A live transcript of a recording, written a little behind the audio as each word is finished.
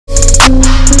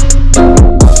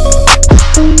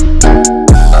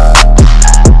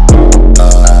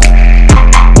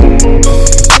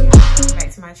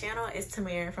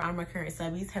current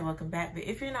subbies, hey, welcome back. But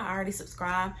if you're not already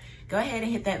subscribed, go ahead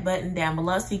and hit that button down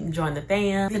below so you can join the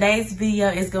fam. Today's video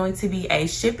is going to be a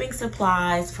shipping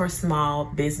supplies for small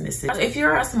businesses. So if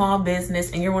you're a small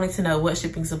business and you're wanting to know what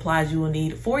shipping supplies you will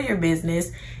need for your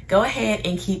business, go ahead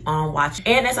and keep on watching.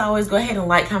 And as always, go ahead and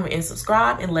like, comment, and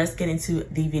subscribe, and let's get into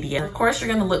the video. Of course,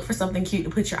 you're gonna look for something cute to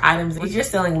put your items in. If you're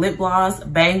selling lip gloss,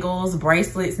 bangles,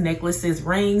 bracelets, necklaces,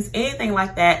 rings, anything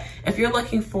like that, if you're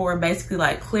looking for basically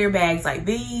like clear bags like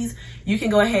these, you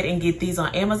can go ahead and get these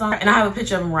on Amazon. And I have a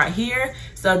picture of them right here.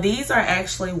 So these are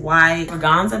actually white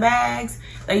organza bags.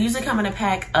 They usually come in a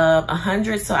pack of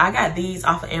 100. So I got these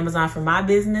off of Amazon for my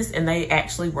business and they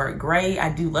actually work great. I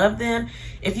do love them.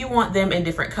 If you want them in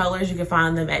different colors, you can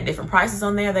find them at different prices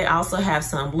on there. They also have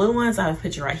some blue ones. I have a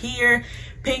picture right here.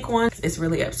 Pink ones, it's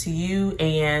really up to you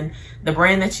and the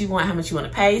brand that you want, how much you want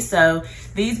to pay. So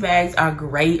these bags are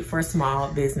great for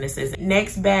small businesses.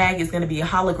 Next bag is going to be a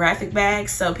holographic bag.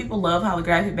 So people love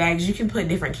holographic bags. You can put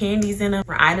different candies in them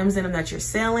or items in them that you're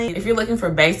selling. If you're looking for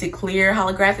basic clear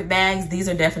holographic bags, these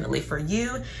are definitely for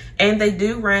you. And they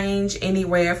do range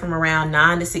anywhere from around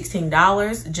 $9 to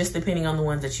 $16, just depending on the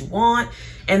ones that you want.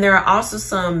 And there are also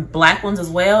some black ones as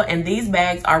well. And these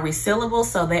bags are resealable,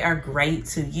 so they are great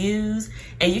to use.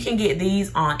 And you can get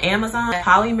these on Amazon,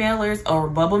 PolyMailers or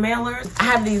bubble mailers. I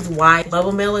have these white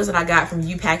bubble mailers that I got from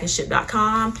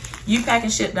upackandship.com.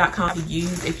 Upackandship.com to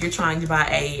use if you're trying to buy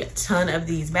a ton of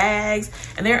these bags.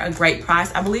 And they're a great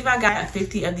price. I believe I got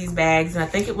 50 of these bags and I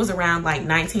think it was around like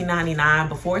 $19.99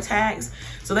 before tax.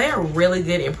 So they are really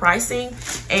good in pricing.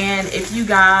 And if you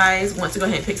guys want to go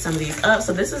ahead and pick some of these up,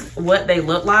 so this is what they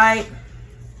look like.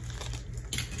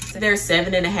 They're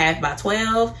 7.5 by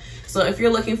 12. So if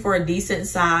you're looking for a decent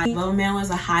size bubble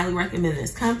mailers, I highly recommend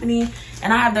this company.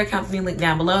 And I have their company link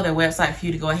down below, their website, for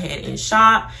you to go ahead and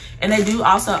shop. And they do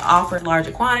also offer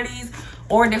larger quantities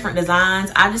or different designs.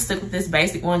 I just stuck with this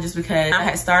basic one just because I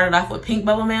had started off with pink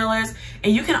bubble mailers.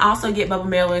 And you can also get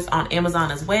bubble mailers on Amazon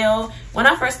as well. When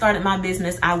I first started my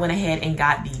business, I went ahead and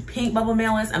got the pink bubble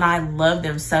mailers and I love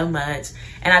them so much.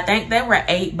 And I think they were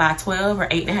 8 by 12 or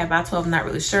 8.5 by 12, I'm not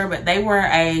really sure, but they were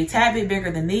a tad bit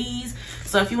bigger than these.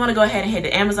 So if you want to go ahead and head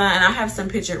to Amazon, and I have some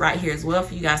pictured right here as well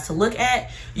for you guys to look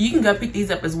at, you can go pick these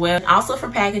up as well. Also for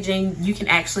packaging, you can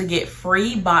actually get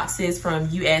free boxes from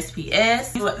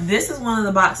USPS. This is one of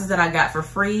the boxes that I got for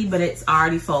free, but it's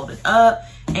already folded up.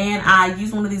 And I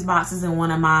used one of these boxes in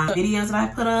one of my videos that I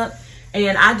put up.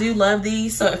 And I do love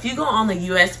these. So if you go on the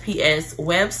USPS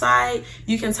website,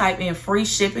 you can type in free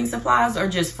shipping supplies or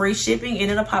just free shipping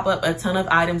and it'll pop up a ton of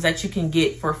items that you can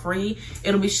get for free.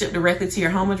 It'll be shipped directly to your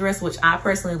home address, which I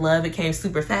personally love. It came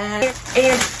super fast.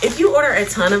 And if you order a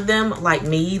ton of them like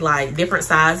me, like different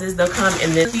sizes, they'll come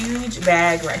in this huge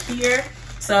bag right here.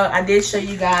 So I did show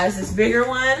you guys this bigger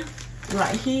one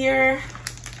right here.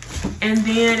 And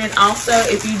then, and also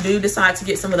if you do decide to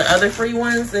get some of the other free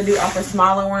ones, they do offer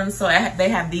smaller ones. So they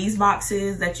have these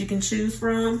boxes that you can choose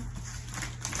from.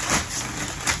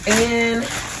 And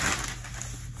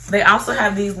they also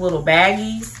have these little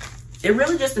baggies. It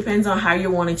really just depends on how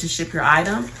you're wanting to ship your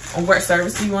item, or what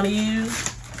service you want to use.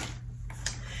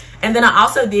 And then I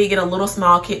also did get a little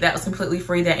small kit that was completely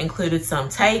free that included some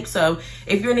tape. So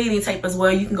if you're needing tape as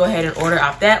well, you can go ahead and order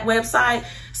off that website.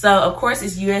 So of course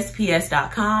it's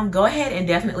USPS.com. Go ahead and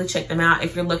definitely check them out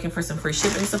if you're looking for some free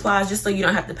shipping supplies, just so you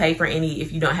don't have to pay for any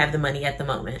if you don't have the money at the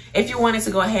moment. If you're wanting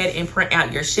to go ahead and print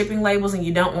out your shipping labels and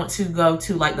you don't want to go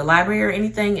to like the library or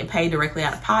anything and pay directly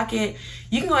out of pocket,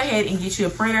 you can go ahead and get you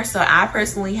a printer. So I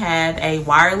personally have a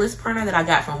wireless printer that I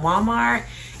got from Walmart.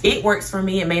 It works for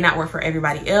me. It may not work for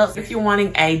everybody else. If you're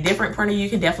wanting a different printer, you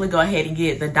can definitely go ahead and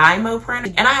get the Dymo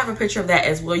printer. And I have a picture of that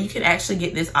as well. You can actually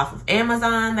get this off of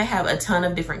Amazon. They have a ton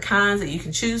of different kinds that you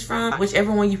can choose from.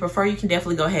 Whichever one you prefer, you can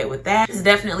definitely go ahead with that. It's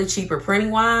definitely cheaper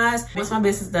printing wise. Once my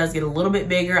business does get a little bit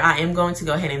bigger, I am going to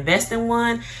go ahead and invest in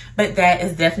one, but that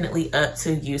is definitely up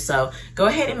to you. So go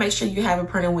ahead and make sure you have a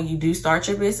printer when you do start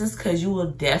your business, because you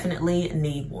will definitely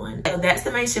need one. So that's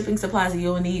the main shipping supplies that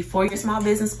you will need for your small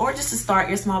business, or just to start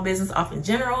your small business off in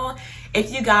general. If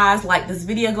you guys like this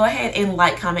video, go ahead and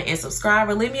like, comment, and subscribe,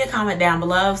 or leave me a comment down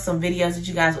below of some videos that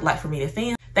you guys would like for me to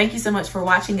film. Thank you so much for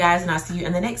watching, guys, and I'll see you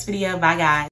in the next video. Bye, guys.